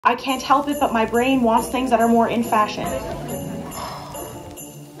I can't help it, but my brain wants things that are more in fashion.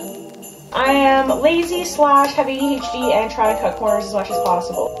 I am lazy / have ADHD and try to cut corners as much as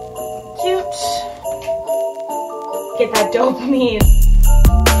possible. Cute. Get that dopamine.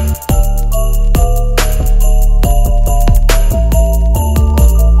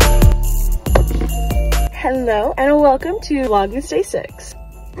 Hello and welcome to Vlogmas Day 6.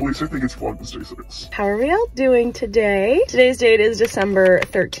 At least I think it's Vlogmas Day 6. How are we all doing today? Today's date is December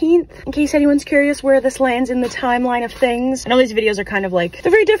 13th. In case anyone's curious where this lands in the timeline of things. I know these videos are kind of like, they're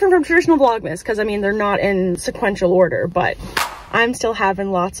very different from traditional Vlogmas because I mean, they're not in sequential order, but I'm still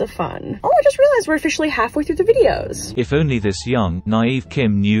having lots of fun. Oh, I just realized we're officially halfway through the videos. If only this young, naive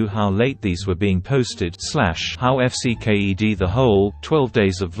Kim knew how late these were being posted / how FCKED the whole 12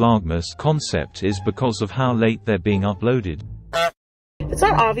 days of Vlogmas concept is because of how late they're being uploaded. It's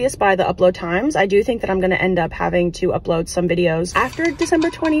not obvious by the upload times. I do think that I'm going to end up having to upload some videos after December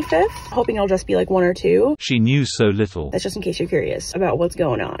 25th, hoping it'll just be like 1 or 2. She knew so little. That's just in case you're curious about what's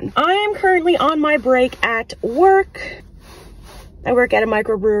going on. I am currently on my break at work. I work at a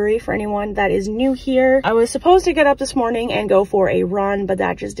microbrewery for anyone that is new here. I was supposed to get up this morning and go for a run, but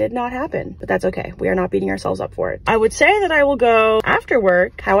that just did not happen. But that's okay. We are not beating ourselves up for it. I would say that I will go after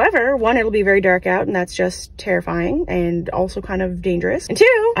work. However, 1, it'll be very dark out and that's just terrifying and also kind of dangerous. And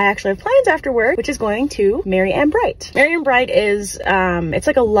 2, I actually have plans after work, which is going to Merry and Bright. Merry and Bright is, it's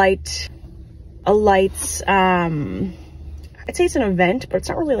like a lights, I'd say it's an event, but it's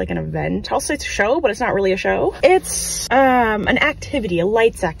not really like an event. I'll say it's a show, but it's not really a show. It's an activity, a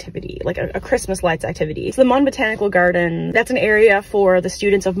lights activity, like a Christmas lights activity. It's the Mun Botanical Garden. That's an area for the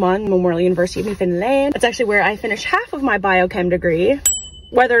students of Mun, Memorial University of Newfoundland. That's actually where I finished half of my biochem degree.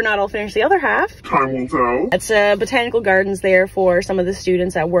 Whether or not I'll finish the other half, time will tell. It's botanical gardens there for some of the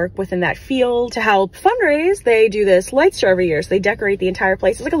students that work within that field. To help fundraise, they do this lights show every year. So they decorate the entire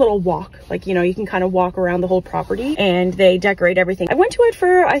place. It's like a little walk. Like, you know, you can kind of walk around the whole property and they decorate everything. I went to it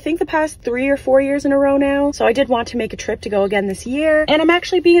for, I think, the past 3 or 4 years in a row now. So I did want to make a trip to go again this year. And I'm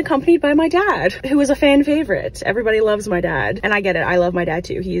actually being accompanied by my dad, who is a fan favorite. Everybody loves my dad. And I get it. I love my dad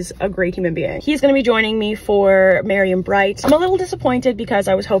too. He's a great human being. He's going to be joining me for Merry and Bright. I'm a little disappointed because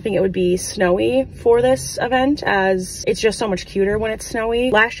I was hoping it would be snowy for this event, as it's just so much cuter when it's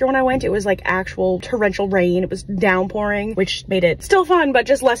snowy. Last year when I went, it was like actual torrential rain. It was downpouring, which made it still fun, but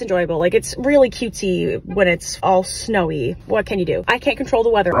just less enjoyable. Like, it's really cutesy when it's all snowy. What can you do? I can't control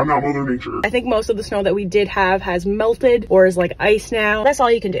the weather. I'm not Mother Nature. I think most of the snow that we did have has melted or is like ice now. That's all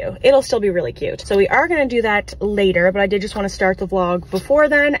you can do. It'll still be really cute. So we are going to do that later, but I did just want to start the vlog before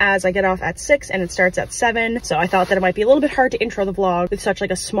then, as I get off at 6 and it starts at 7. So I thought that it might be a little bit hard to intro the vlog with such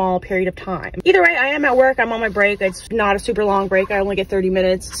like a small period of time. Either way, I am at work. I'm on my break. It's not a super long break. I only get 30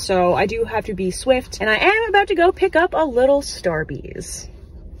 minutes. So I do have to be swift, and I am about to go pick up a little Starbucks.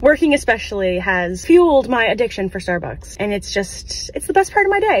 Working especially has fueled my addiction for Starbucks, and it's the best part of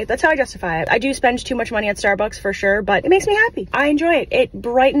my day. That's how I justify it. I do spend too much money at Starbucks for sure, but it makes me happy. I enjoy it. It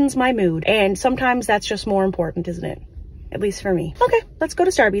brightens my mood, and sometimes that's just more important, isn't it? At least for me. Okay, let's go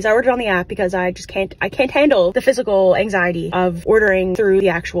to Starbucks. I ordered on the app because I can't handle the physical anxiety of ordering through the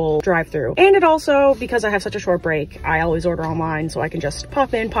actual drive-through. And it also, because I have such a short break, I always order online so I can just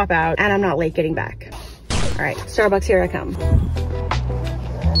pop in, pop out, and I'm not late getting back. All right, Starbucks, here I come.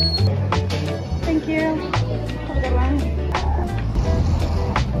 Thank you. Have a good one.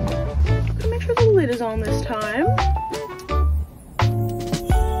 Make sure the lid is on this time.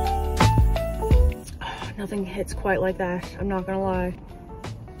 Nothing hits quite like that, I'm not gonna lie.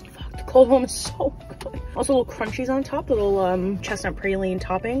 Fuck, the cold foam is so good. Also little crunchies on top, little chestnut praline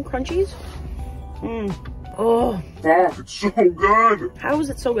topping crunchies. Oh. Fuck, it's so good. How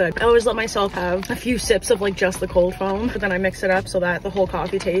is it so good? I always let myself have a few sips of like just the cold foam, but then I mix it up so that the whole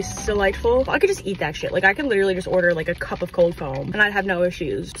coffee tastes delightful. I could just eat that shit. Like, I could literally just order like a cup of cold foam and I'd have no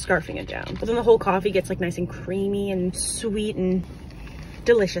issues scarfing it down. But then the whole coffee gets like nice and creamy and sweet and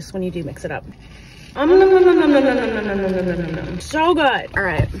delicious when you do mix it up. So good. All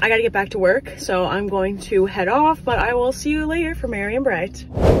right, I gotta get back to work, so I'm going to head off, but I will see you later for Merry and Bright.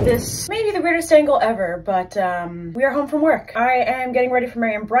 This may be the weirdest angle ever, but we are home from work. I am getting ready for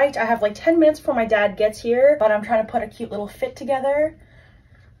Merry and Bright. I have like 10 minutes before my dad gets here, but I'm trying to put a cute little fit together,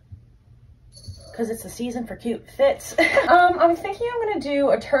 because it's the season for cute fits. I'm thinking I'm gonna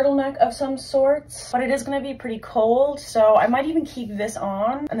do a turtleneck of some sorts, but it is gonna be pretty cold, so I might even keep this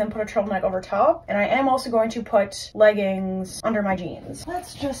on and then put a turtleneck over top. And I am also going to put leggings under my jeans.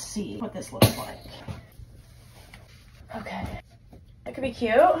 Let's just see what this looks like. Okay. It could be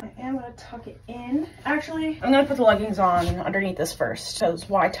cute. I am gonna tuck it in. Actually, I'm gonna put the leggings on underneath this first, because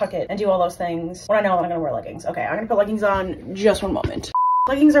why tuck it and do all those things when I know that I'm gonna wear leggings? Okay, I'm gonna put leggings on just one moment.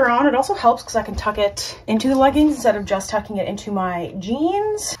 Leggings are on. It also helps because I can tuck it into the leggings instead of just tucking it into my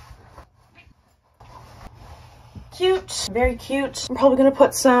jeans. Cute, very cute. I'm probably gonna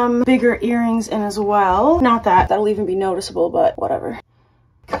put some bigger earrings in as well. Not that that'll even be noticeable, but whatever.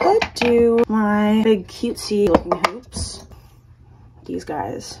 Could do my big cutesy looking hoops. These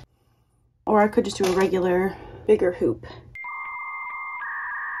guys. Or I could just do a regular bigger hoop.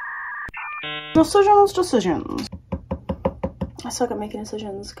 Decisions. I suck at making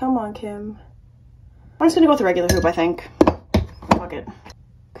decisions. Come on, Kim. I'm just gonna go with the regular hoop, I think. Fuck it.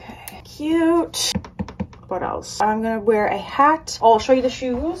 Okay, cute. What else? I'm gonna wear a hat. Oh, I'll show you the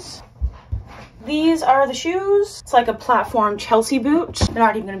shoes. These are the shoes. It's like a platform Chelsea boot. They're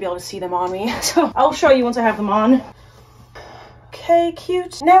not even gonna be able to see them on me, so I'll show you once I have them on. Okay,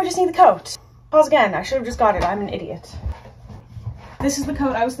 cute. Now we just need the coat. Pause again. I should have just got it. I'm an idiot. This is the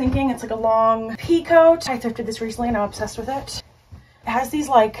coat I was thinking. It's like a long pea coat. I thrifted this recently and I'm obsessed with it. It has these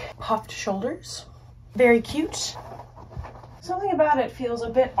like puffed shoulders. Very cute. Something about it feels a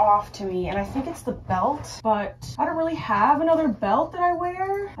bit off to me, and I think it's the belt, but I don't really have another belt that I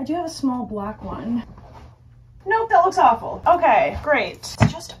wear. I do have a small black one. Nope, that looks awful. Okay, great.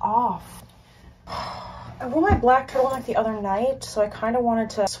 It's just off. I wore my black turtleneck the other night, so I kind of wanted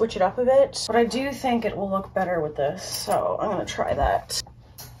to switch it up a bit, but I do think it will look better with this, so I'm gonna try that.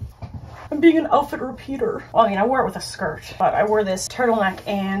 I'm being an outfit repeater. Well, I mean, I wore it with a skirt, but I wore this turtleneck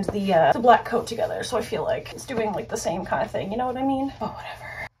and the black coat together, so I feel like it's doing like the same kind of thing, you know what I mean? But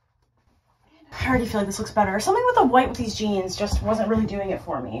whatever. I already feel like this looks better. Something with the white with these jeans just wasn't really doing it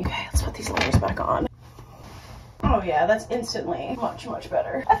for me. Okay, let's put these layers back on. Oh yeah, that's instantly much, much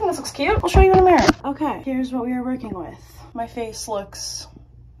better. I think this looks cute. I'll show you in a mirror. Okay, here's what we are working with. My face looks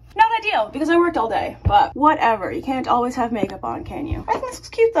not ideal because I worked all day, but whatever. You can't always have makeup on, can you? I think this looks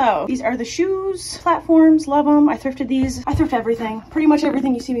cute though. These are the shoes, platforms, love them. I thrifted these. I thrift everything. Pretty much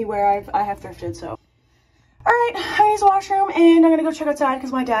everything you see me wear, I have thrifted, so. All right, I'm gonna use the washroom and I'm gonna go check outside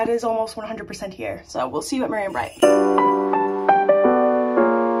because my dad is almost 100% here. So we'll see you at Merry and Bright.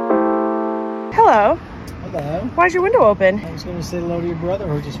 Hello. Hello. Why's your window open? I was gonna say hello to your brother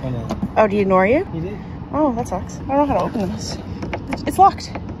who just went in. Oh, did he ignore you? He did. Oh, that sucks. I don't know how to open this. It's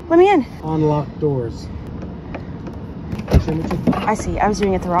locked. Let me in. Unlocked doors. I see. I was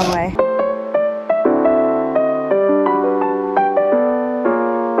doing it the wrong way.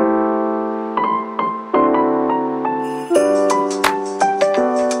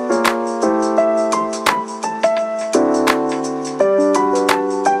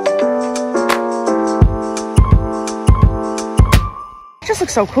 It just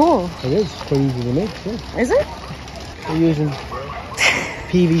looks so cool. It is. It's quite easy to make, too. Is it? We're using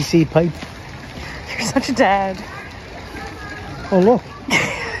PVC pipe. You're such a dad. Oh, look.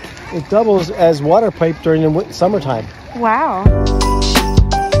 It doubles as water pipe during the summertime. Wow.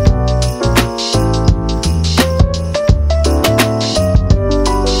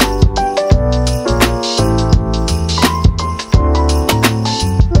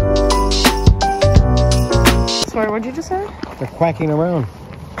 Sorry, what did you just say? They're quacking around.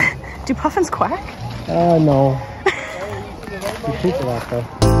 Do puffins quack? No. You poop a lot, though.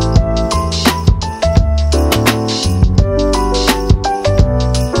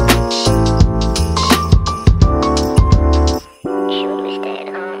 Should we stay at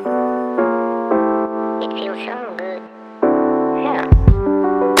home? It feels so good. Yeah,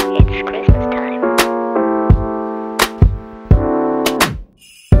 it's Christmas time.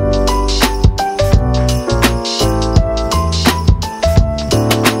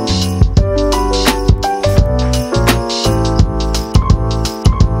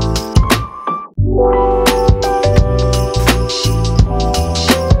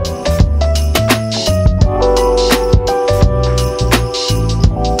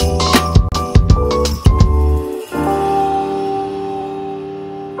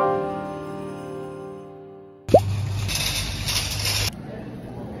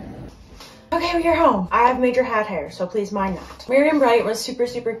 Okay, we are home. I have major hat hair, so please mind not. Merry and Bright was super,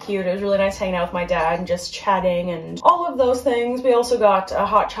 super cute. It was really nice hanging out with my dad and just chatting and all of those things. We also got a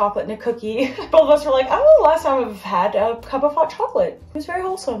hot chocolate and a cookie. Both of us were like, I don't know the last time I've had a cup of hot chocolate. It was very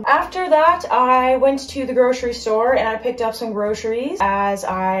wholesome. After that, I went to the grocery store and I picked up some groceries as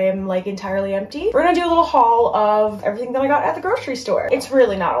I'm like entirely empty. We're gonna do a little haul of everything that I got at the grocery store. It's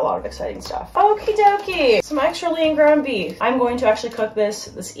really not a lot of exciting stuff. Okie dokie. Some extra lean ground beef. I'm going to actually cook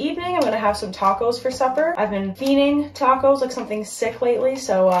this evening. I'm gonna have some tacos for supper. I've been fiending tacos like something sick lately,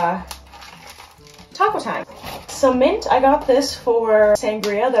 so taco time. some mint. I got this for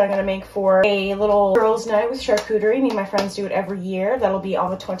sangria that I'm gonna make for a little girls' night with charcuterie. Me and my friends do it every year. That'll be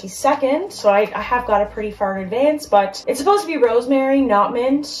on the 22nd. So I have got it pretty far in advance, but it's supposed to be rosemary, not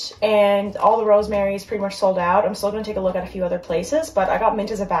mint, and all the rosemary is pretty much sold out. I'm still gonna take a look at a few other places, but I got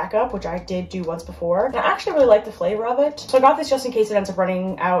mint as a backup, which I did do once before. And I actually really like the flavor of it. So I got this just in case it ends up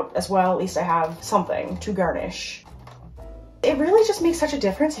running out as well. At least I have something to garnish. It really just makes such a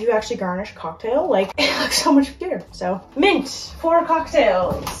difference if you actually garnish a cocktail. Like, it looks so much cuter. So, mint for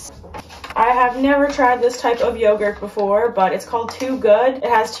cocktails. I have never tried this type of yogurt before, but it's called Too Good. It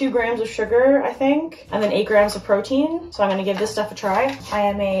has 2 grams of sugar, I think, and then 8 grams of protein. So I'm gonna give this stuff a try. I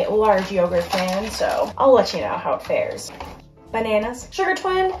am a large yogurt fan, so I'll let you know how it fares. Bananas. Sugar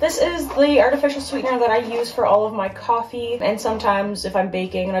Twin. This is the artificial sweetener that I use for all of my coffee, and sometimes if I'm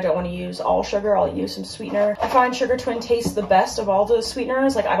baking and I don't want to use all sugar, I'll use some sweetener. I find Sugar Twin tastes the best of all the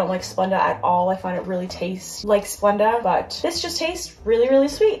sweeteners. Like, I don't like Splenda at all. I find it really tastes like Splenda, but this just tastes really, really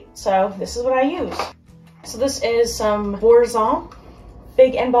sweet. So this is what I use. So this is some Boursin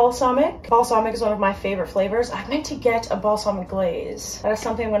Fig and Balsamic. Balsamic is one of my favorite flavors. I meant to get a balsamic glaze. That is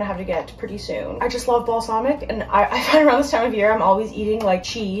something I'm gonna have to get pretty soon. I just love balsamic, and I find around this time of year I'm always eating like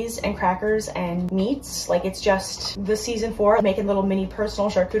cheese and crackers and meats. Like, it's just the season for it. Making little mini personal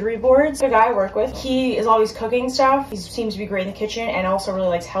charcuterie boards. The guy I work with, he is always cooking stuff. He seems to be great in the kitchen and also really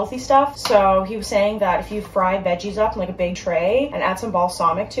likes healthy stuff. So he was saying that if you fry veggies up in like a big tray and add some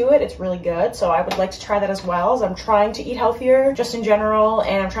balsamic to it, it's really good. So I would like to try that as well, as I'm trying to eat healthier just in general.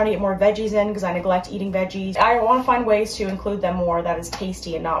 And I'm trying to get more veggies in because I neglect eating veggies. I want to find ways to include them more that is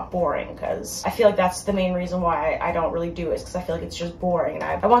tasty and not boring, because I feel like that's the main reason why I don't really do it, because I feel like it's just boring, and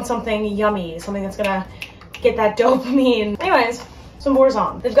I want something yummy, something that's gonna get that dopamine. Anyways, some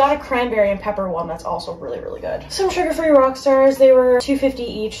Boursin. They've got a cranberry and pepper one that's also really, really good. Some sugar-free rock stars. They were $2.50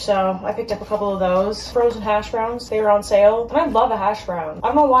 each, so I picked up a couple of those. Frozen hash browns. They were on sale, and I love a hash brown. I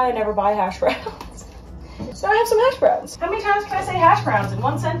don't know why I never buy hash browns. So I have some hash browns. How many times can I say hash browns in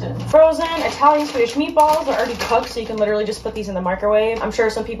one sentence? Frozen Italian Swedish meatballs are already cooked, so you can literally just put these in the microwave. I'm sure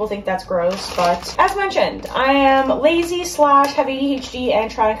some people think that's gross, but as mentioned, I am lazy / heavy ADHD and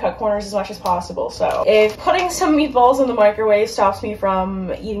try and cut corners as much as possible. So if putting some meatballs in the microwave stops me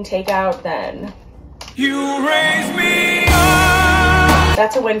from eating takeout, then you raise me up.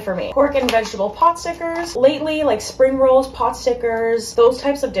 That's a win for me. Pork and vegetable pot stickers. Lately, like spring rolls, pot stickers, those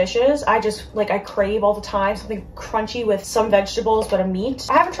types of dishes, I crave all the time. Something crunchy with some vegetables, but a meat.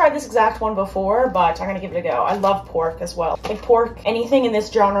 I haven't tried this exact one before, but I'm gonna give it a go. I love pork as well. Like pork, anything in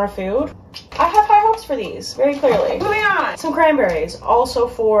this genre of food. I have high hopes for these, very clearly. Moving on. Some cranberries, also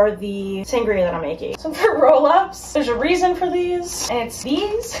for the sangria that I'm making. Some fruit roll-ups. There's a reason for these, and it's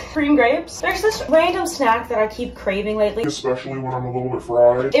these cream grapes. There's this random snack that I keep craving lately. Especially when I'm a little bit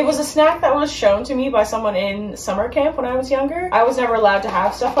fried. It was a snack that was shown to me by someone in summer camp when I was younger. I was never allowed to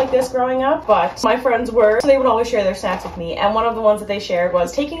have stuff like this growing up, but my friends were, so they would always share their snacks with me. And one of the ones that they shared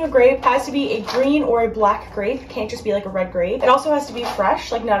was taking a grape. Has to be a green or a black grape. It can't just be like a red grape. It also has to be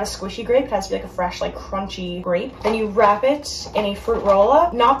fresh, like not a squishy grape. It has to be like a fresh, like crunchy grape. Then you wrap it in a fruit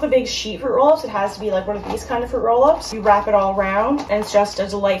roll-up. Not the big sheet fruit roll-ups. It has to be like one of these kind of fruit roll-ups. You wrap it all around, and it's just a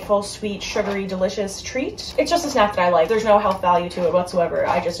delightful, sweet, sugary, delicious treat. It's just a snack that I like. There's no health value to it whatsoever.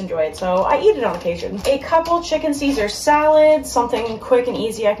 I just enjoy it, so I eat it on occasion. A couple chicken Caesar salads, something quick and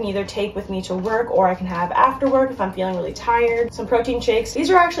easy I can either take with me to work or I can have after work if I'm feeling really tired. Some protein shakes. These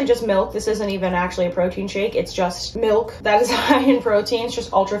are actually just milk. This isn't even actually a protein shake. It's just milk that is high in protein. It's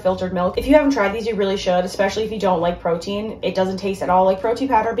just ultra filtered milk. If you haven't tried these, you really should, especially if you don't like protein. It doesn't taste at all like protein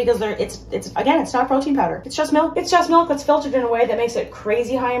powder because it's not protein powder. It's just milk. It's just milk that's filtered in a way that makes it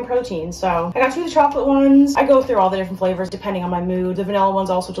crazy high in protein. So I got 2 of the chocolate ones. I go through all the different flavors depending on my mood. The vanilla one's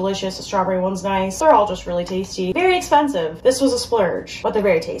also delicious. The strawberry one's nice. They're all just really tasty. Very expensive. This was a splurge, but they're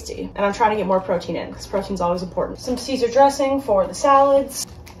very tasty. And I'm trying to get more protein in because protein's always important. Some Caesar dressing for the salads.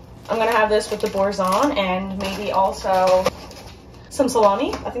 I'm gonna have this with the Boursin and maybe also some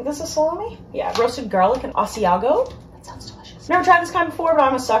salami. I think this is salami. Yeah, roasted garlic and Asiago. That sounds delicious. Never tried this kind before, but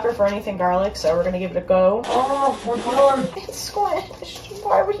I'm a sucker for anything garlic, so we're gonna give it a go. Oh my god! It's squished.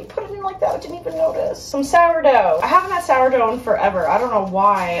 Why would you put it in like that? I didn't even notice. Some sourdough. I haven't had sourdough in forever. I don't know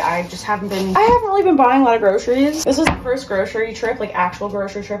why. I haven't really been buying a lot of groceries. This is the first grocery trip, like actual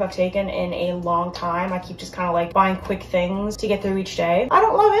grocery trip I've taken in a long time. I keep just kind of like buying quick things to get through each day. I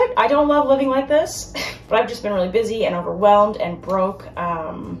don't love it. I don't love living like this, but I've just been really busy and overwhelmed and broke.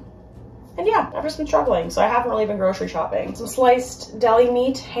 And yeah, I've just been struggling, so I haven't really been grocery shopping. Some sliced deli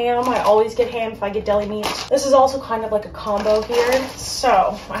meat, ham. I always get ham if I get deli meat. This is also kind of like a combo here.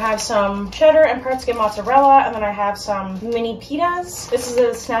 So I have some cheddar and part skim mozzarella, and then I have some mini pitas. This is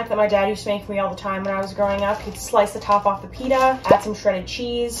a snack that my dad used to make for me all the time when I was growing up. He'd slice the top off the pita, add some shredded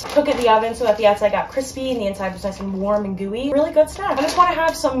cheese, cook it in the oven so that the outside got crispy and the inside was nice and warm and gooey. Really good snack. I just want to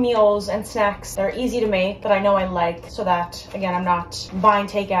have some meals and snacks that are easy to make that I know I like, so that, again, I'm not buying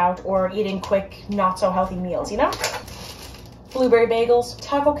takeout or eating quick, not so healthy meals, you know? Blueberry bagels,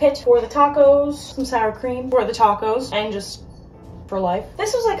 taco kit for the tacos, some sour cream for the tacos, and just for life.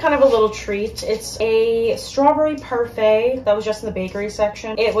 This was like kind of a little treat. It's a strawberry parfait that was just in the bakery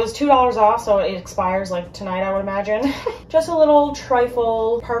section. It was $2 off, so it expires like tonight, I would imagine. Just a little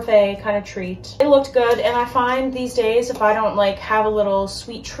trifle parfait kind of treat. It looked good, and I find these days if I don't like have a little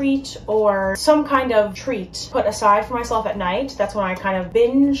sweet treat or some kind of treat put aside for myself at night, that's when I kind of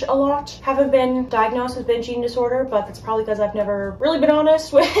binge a lot. Haven't been diagnosed with binge eating disorder, but that's probably because I've never really been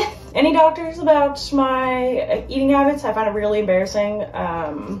honest with any doctors about my eating habits. I find it really embarrassing.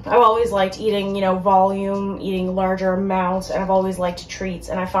 I've always liked eating, you know, volume, eating larger amounts, and I've always liked treats.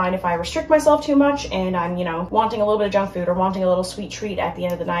 And I find if I restrict myself too much and I'm, you know, wanting a little bit of junk food or wanting a little sweet treat at the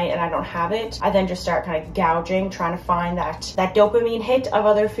end of the night and I don't have it, I then just start kind of gouging, trying to find that dopamine hit of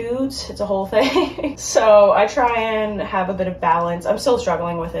other foods. It's a whole thing. So I try and have a bit of balance. I'm still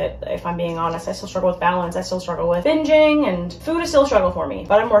struggling with it, if I'm being honest. I still struggle with balance. I still struggle with binging, and food is still a struggle for me,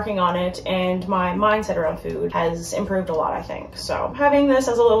 but I'm working on it, and my mindset around food has improved a lot, I think. So having this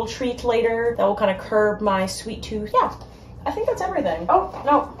as a little treat later that will kind of curb my sweet tooth. Yeah, I think that's everything. Oh,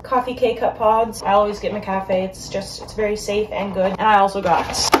 no, coffee K-Cup pods. I always get McCafe. It's very safe and good. And I also got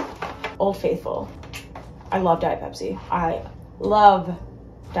Old Faithful. I love Diet Pepsi. I love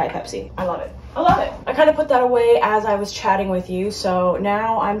Diet Pepsi. I love it. I love it. I kind of put that away as I was chatting with you, so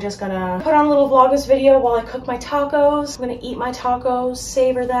now I'm just gonna put on a little Vlogmas video while I cook my tacos. I'm gonna eat my tacos,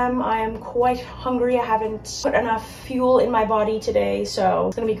 savor them. I am quite hungry. I haven't put enough fuel in my body today, so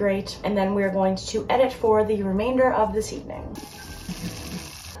it's gonna be great. And then we're going to edit for the remainder of this evening.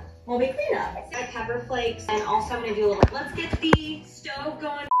 Will be cleanup. Got pepper flakes, and also I'm gonna do a little, let's get the stove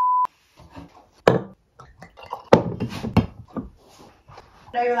going.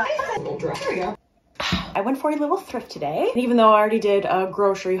 There we go. I went for a little thrift today. And even though I already did a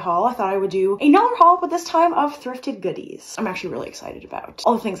grocery haul, I thought I would do another haul, but this time of thrifted goodies. I'm actually really excited about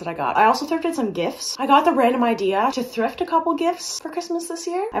all the things that I got. I also thrifted some gifts. I got the random idea to thrift a couple gifts for Christmas this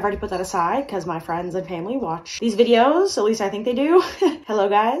year. I've already put that aside because my friends and family watch these videos, at least I think they do. Hello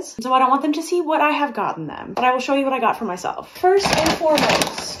guys. So I don't want them to see what I have gotten them, but I will show you what I got for myself. First and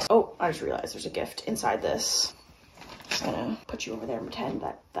foremost, oh, I just realized there's a gift inside this. Just gonna put you over there and pretend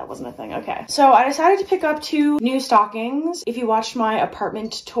that wasn't a thing. Okay, so I decided to pick up 2 new stockings. If you watched my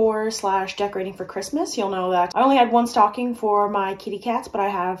apartment tour / decorating for Christmas, you'll know that I only had 1 stocking for my kitty cats, but I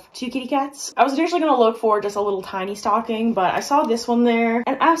have 2 kitty cats. I was initially gonna look for just a little tiny stocking, but I saw this one there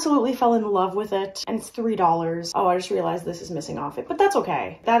and absolutely fell in love with it, and it's $3. Oh, I just realized this is missing off it, but that's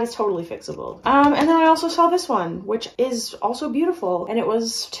okay. That is totally fixable. And then I also saw this one, which is also beautiful, and it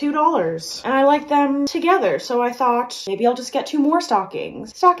was $2, and I like them together, so I thought maybe I'll just get 2 more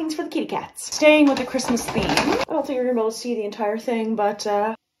stockings. Stockings for the kitty cats. Staying with the Christmas theme. I don't think you're gonna be able to see the entire thing, but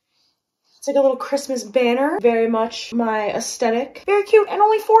it's like a little Christmas banner. Very much my aesthetic. Very cute, and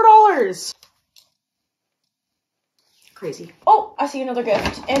only $4. Crazy. Oh, I see another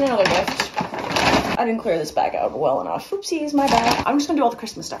gift, and another gift. I didn't clear this bag out well enough. Oopsies, my bad. I'm just gonna do all the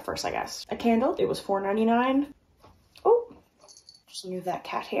Christmas stuff first, I guess. A candle. It was $4.99. Oh. Just move that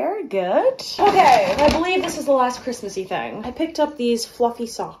cat hair. Good. Okay, I believe this is the last Christmassy thing. I picked up these fluffy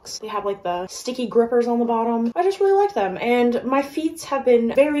socks. They have like the sticky grippers on the bottom. I just really like them, and my feet have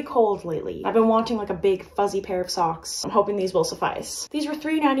been very cold lately. I've been wanting like a big fuzzy pair of socks. I'm hoping these will suffice. These were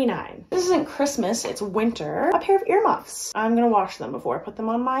 $3.99. This isn't Christmas, it's winter. A pair of earmuffs. I'm gonna wash them before I put them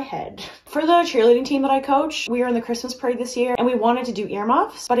on my head. For the cheerleading team that I coach, we were in the Christmas parade this year, and we wanted to do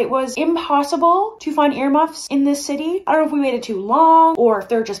earmuffs, but it was impossible to find earmuffs in this city. I don't know if we waited too long or if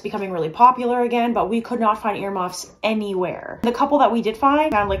they're just becoming really popular again, but we could not find earmuffs anywhere. The couple that we did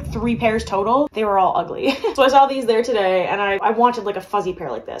find found like 3 pairs total. They were all ugly. So I saw these there today, and I wanted like a fuzzy pair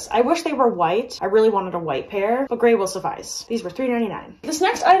like this. I wish they were white. I really wanted a white pair, but gray will suffice. These were $3.99. This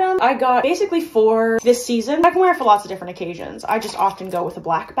next item I got basically for this season. I can wear it for lots of different occasions. I just often go with a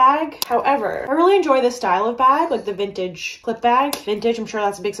black bag. However, I really enjoy this style of bag, like the vintage clip bag. Vintage, I'm sure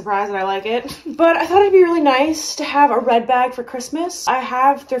that's a big surprise and I like it. But I thought it'd be really nice to have a red bag for Christmas Christmas. I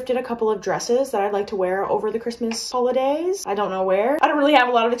have thrifted a couple of dresses that I'd like to wear over the Christmas holidays. I don't know where. I don't really have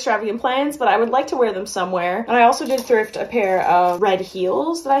a lot of extravagant plans, but I would like to wear them somewhere. And I also did thrift a pair of red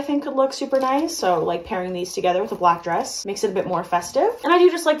heels that I think could look super nice. So like pairing these together with a black dress makes it a bit more festive. And I do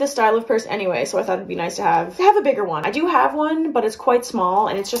just like this style of purse anyway, so I thought it'd be nice to have a bigger one. I do have one, but it's quite small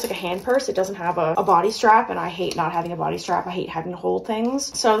and it's just like a hand purse. It doesn't have a body strap, and I hate not having a body strap. I hate having to hold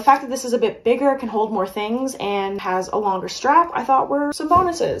things. So the fact that this is a bit bigger, can hold more things, and has a longer strap, I thought were some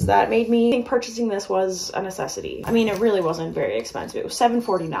bonuses that made me think purchasing this was a necessity. I mean, it really wasn't very expensive. It was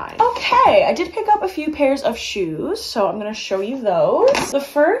 $7.49. Okay, I did pick up a few pairs of shoes, so I'm gonna show you those. The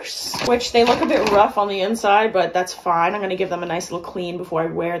first, which they look a bit rough on the inside, but that's fine. I'm gonna give them a nice little clean before I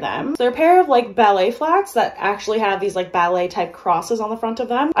wear them. So they're a pair of like ballet flats that actually have these like ballet type crosses on the front of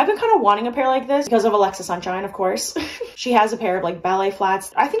them. I've been kind of wanting a pair like this because of Alexa Sunshine, of course. She has a pair of like ballet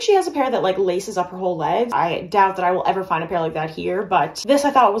flats. I think she has a pair that like laces up her whole leg. I doubt that I will ever find a pair like that here, but this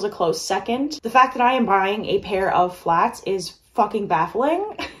I thought was a close second. The fact that I am buying a pair of flats is fucking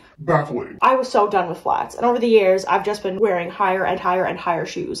baffling. Baffling. I was so done with flats, and over the years I've just been wearing higher and higher and higher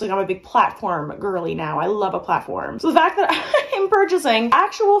shoes. Like, I'm a big platform girly now. I love a platform. So the fact that I am purchasing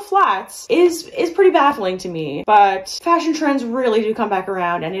actual flats is pretty baffling to me, but fashion trends really do come back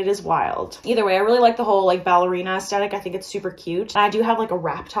around and it is wild. Either way, I really like the whole like ballerina aesthetic. I think it's super cute, and I do have like a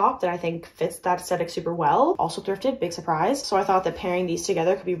wrap top that I think fits that aesthetic super well. Also thrifted, big surprise. So I thought that pairing these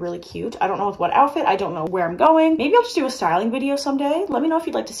together could be really cute. I don't know with what outfit. I don't know where I'm going. Maybe I'll just do a styling video someday. Let me know if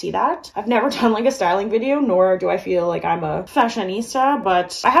you'd like to see that. I've never done like a styling video, nor do I feel like I'm a fashionista,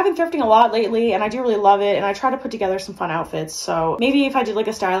 but I have been thrifting a lot lately and I do really love it, and I try to put together some fun outfits. So maybe if I did like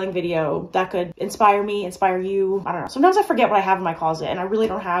a styling video, that could inspire me, inspire you. I don't know. Sometimes I forget what I have in my closet, and I really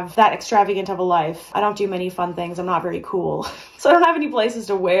don't have that extravagant of a life. I don't do many fun things. I'm not very cool. So I don't have any places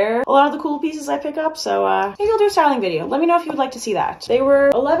to wear a lot of the cool pieces I pick up. So maybe I'll do a styling video. Let me know if you would like to see that. They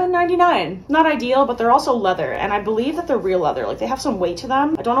were $11.99. Not ideal, but they're also leather, and I believe that they're real leather. Like, they have some weight to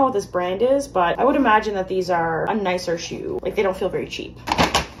them. I don't know what this brand is, but I would imagine that these are a nicer shoe. Like, they don't feel very cheap.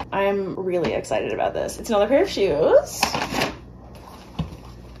 I'm really excited about this. It's another pair of shoes.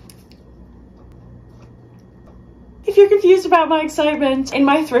 If you're confused about my excitement in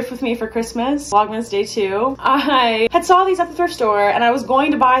my thrift with me for Christmas, Vlogmas Day 2, I had saw these at the thrift store and I was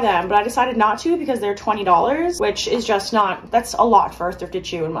going to buy them, but I decided not to because they're $20, which is just not, that's a lot for a thrifted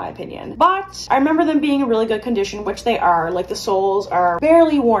shoe in my opinion. But I remember them being in really good condition, which they are. Like, the soles are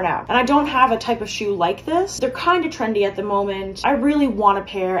barely worn out, and I don't have a type of shoe like this. They're kind of trendy at the moment. I really want a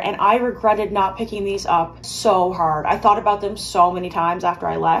pair, and I regretted not picking these up so hard. I thought about them so many times after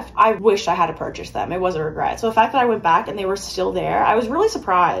I left. I wish I had to purchase them. It was a regret. So the fact that I went back and they were still there, I was really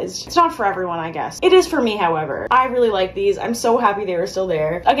surprised. It's not for everyone, I guess. It is for me, however. I really like these. I'm so happy they were still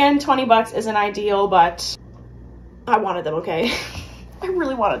there. Again, 20 bucks isn't ideal, but I wanted them, okay? I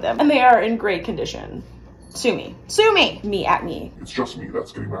really wanted them. And they are in great condition. Sue me. Sue me! Me at me. It's just me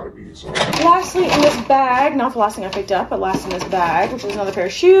that's getting mad at me, so. Lastly in this bag, not the last thing I picked up, but last in this bag, which is another pair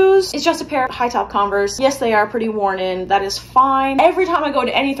of shoes, is just a pair of high top Converse. Yes, they are pretty worn in. That is fine. Every time I go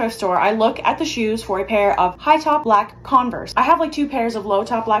to any thrift store, I look at the shoes for a pair of high top black Converse. I have like 2 pairs of low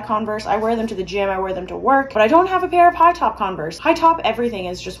top black Converse. I wear them to the gym, I wear them to work, but I don't have a pair of high top Converse. High top everything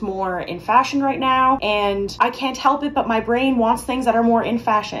is just more in fashion right now, and I can't help it, but my brain wants things that are more in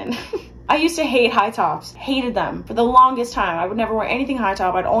fashion. I used to hate high tops, hated them for the longest time. I would never wear anything high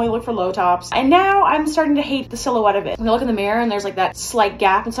top. I'd only look for low tops. And now I'm starting to hate the silhouette of it. When I look in the mirror and there's like that slight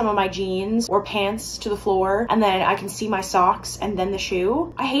gap in some of my jeans or pants to the floor, and then I can see my socks and then the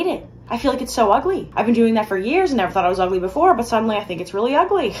shoe, I hate it. I feel like it's so ugly. I've been doing that for years and never thought I was ugly before, but suddenly I think it's really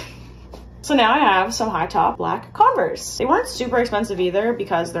ugly. So now I have some high top black Converse. They weren't super expensive either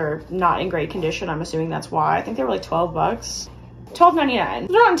because they're not in great condition. I'm assuming that's why. I think they were like 12 bucks. $12.99.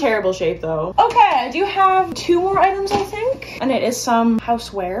 They're not in terrible shape though. Okay, I do have 2 more items, I think. And it is some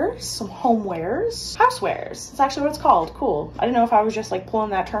housewares, some homewares. Housewares. That's actually what it's called. Cool. I didn't know if I was just like pulling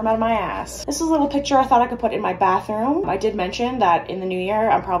that term out of my ass. This is a little picture I thought I could put in my bathroom. I did mention that in the new year,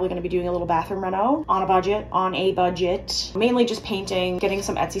 I'm probably going to be doing a little bathroom reno on a budget. Mainly just painting, getting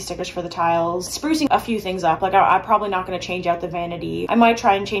some Etsy stickers for the tiles, sprucing a few things up. Like, I'm probably not going to change out the vanity. I might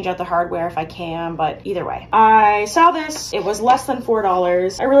try and change out the hardware if I can, but either way. I saw this. It was less than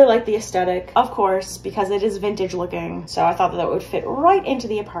 $4. I really like the aesthetic, of course, because it is vintage looking. So I thought that would fit right into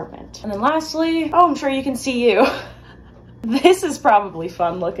the apartment. And then lastly, oh, I'm sure you can see you. This is probably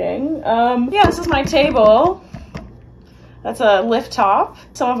fun looking. Yeah, this is my table. That's a lift top.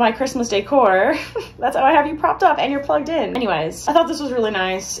 Some of my Christmas decor. That's how I have you propped up and you're plugged in. Anyways, I thought this was really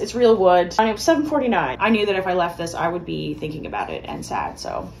nice. It's real wood. And it was $7.49. I knew that if I left this, I would be thinking about it and sad,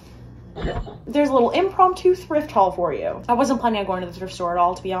 so There's a little impromptu thrift haul for you. I wasn't planning on going to the thrift store at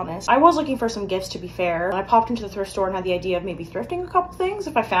all, to be honest. I was looking for some gifts, to be fair. And I popped into the thrift store and had the idea of maybe thrifting a couple things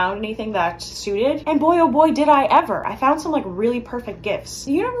if I found anything that suited. And boy, oh boy, did I ever. I found some like really perfect gifts.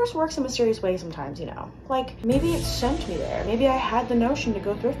 The universe works in mysterious ways sometimes, you know. Like maybe it sent me there. Maybe I had the notion to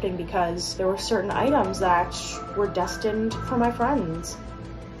go thrifting because there were certain items that were destined for my friends.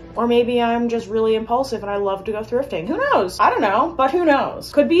 Or maybe I'm just really impulsive and I love to go thrifting. Who knows? I don't know, but who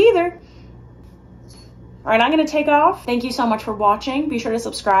knows? Could be either. All right, I'm gonna take off. Thank you so much for watching. Be sure to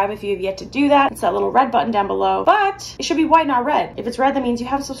subscribe if you have yet to do that. It's that little red button down below, but it should be white, not red. If it's red, that means you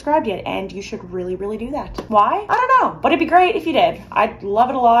haven't subscribed yet, and you should really, really do that. Why? I don't know, but it'd be great if you did. I'd love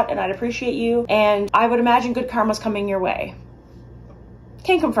it a lot, and I'd appreciate you, and I would imagine good karma's coming your way.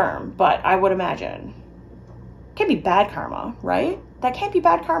 Can't confirm, but I would imagine. Can't be bad karma, right? That can't be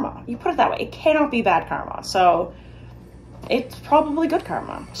bad karma. You put it that way. It cannot be bad karma, so it's probably good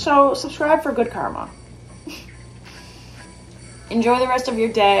karma. So subscribe for good karma. Enjoy the rest of your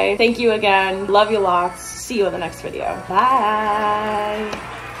day. Thank you again. Love you lots. See you in the next video.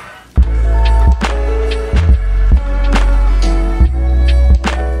 Bye.